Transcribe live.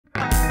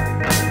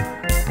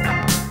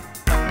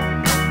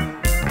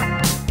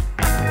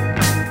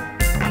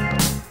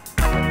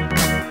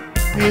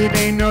It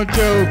ain't no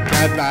joke,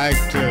 I'd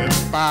like to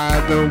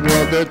buy the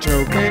world a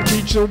joke and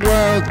teach the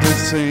world to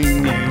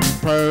sing in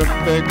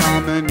perfect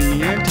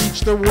harmony and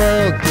teach the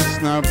world to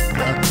snuff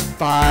the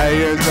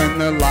fires and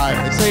the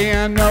liars. Say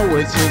I know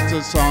it's just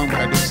a song,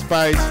 but it's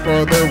spice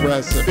for the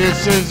rest of it.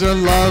 This is a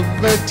love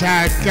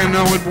attack, I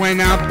know it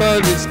went out but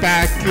it's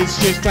back. It's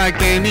just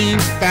like any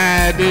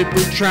fad, it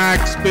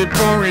retracts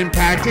before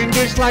impact. And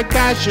just like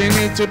passion,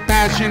 it's a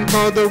passion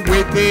for the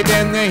wicked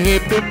and the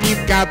hip. If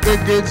you've got the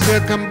goods,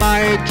 they'll come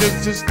by it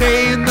just to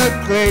stay in the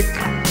click.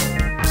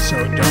 So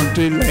don't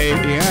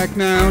delay, act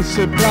now,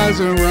 supplies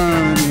are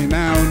running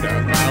out.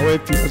 Allow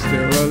if you're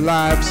still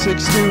alive,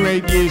 6 to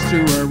 8 years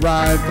to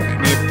arrive.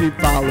 And if you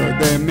follow,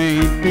 there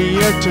may be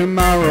a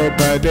tomorrow.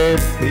 But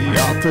if the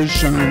offer's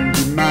shunned,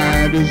 you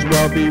might as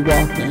well be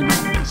walking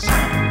on the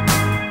sun.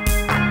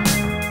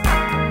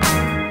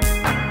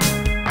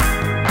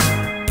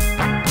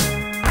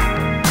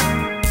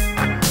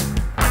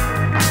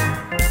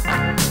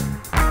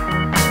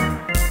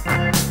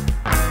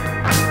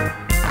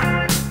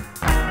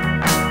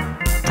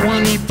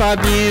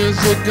 25 years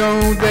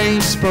ago they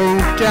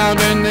spoke out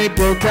and they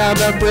broke out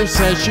of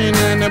recession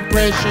and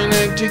oppression,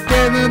 and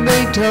together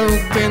they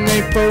talked and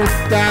they both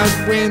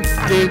out with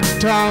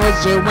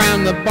guitars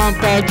around the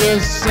bonfire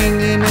just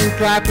singing and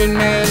clapping.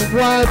 Man,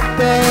 what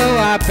the hell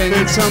happened?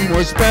 And some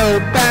were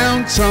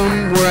spellbound,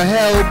 some were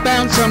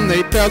hellbound, some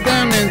they fell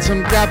down and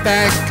some got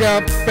back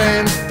up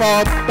and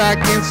fought back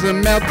against the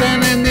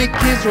meltdown. And the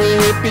kids were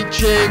hippie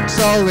chicks,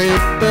 all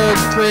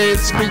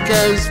hypocrites,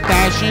 because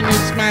fashion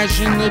is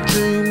smashing the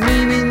true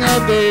meaning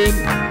of it.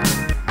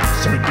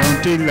 So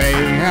don't delay,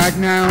 act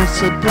now,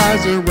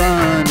 supplies are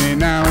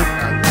running out.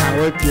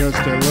 Allow if you're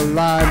still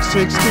alive,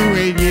 6 to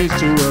 8 years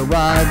to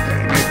arrive.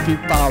 And if you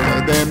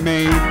follow, there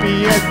may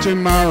be a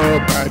tomorrow.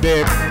 But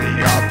if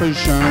the offer's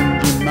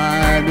shunned, you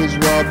might as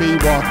well be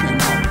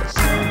walking on the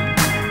sun.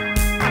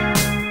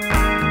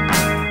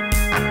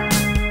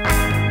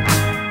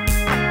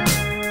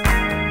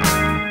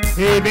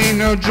 It ain't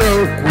no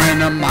joke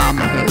when a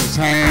mama's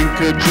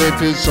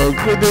handkerchief is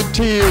soaked with the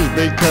tears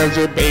because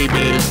her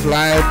baby's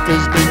life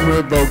has been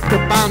revoked. The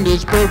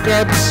bonders broke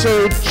up,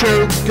 so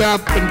choke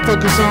up and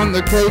focus on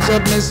the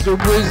close-up. Mr.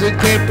 Wizard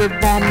can't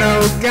perform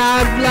no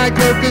god-like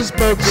hocus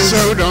pocus.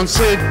 So don't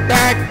sit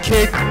back,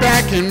 kick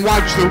back and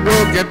watch the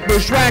world get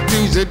bushwhacked.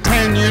 News at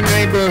 10, your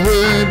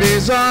neighborhood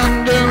is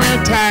under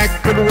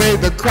attack. Put away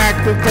the crack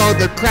before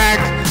the crack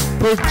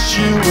puts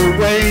you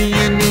away.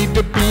 You need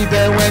to be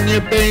there when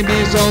your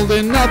baby's old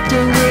enough to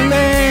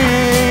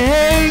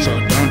relate. So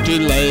don't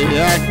delay,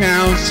 act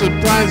now,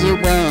 supplies are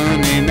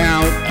running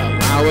out.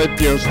 Allow if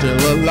you're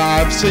still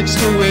alive, 6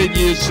 to 8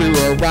 years to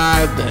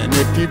arrive. And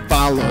if you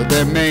follow,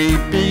 there may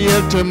be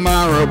a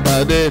tomorrow.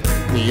 But if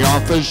the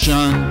offer's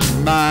shunned,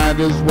 you might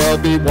as well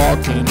be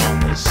walking on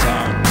the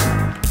sun.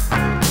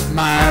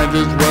 Might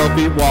as well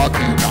be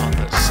walking on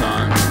the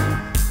sun.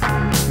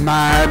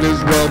 Might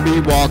as well be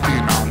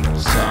walking on the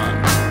sun.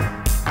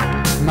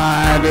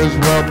 Might as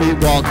well be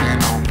walking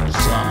on the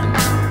sun.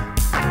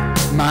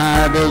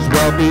 Might as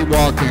well be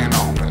walking on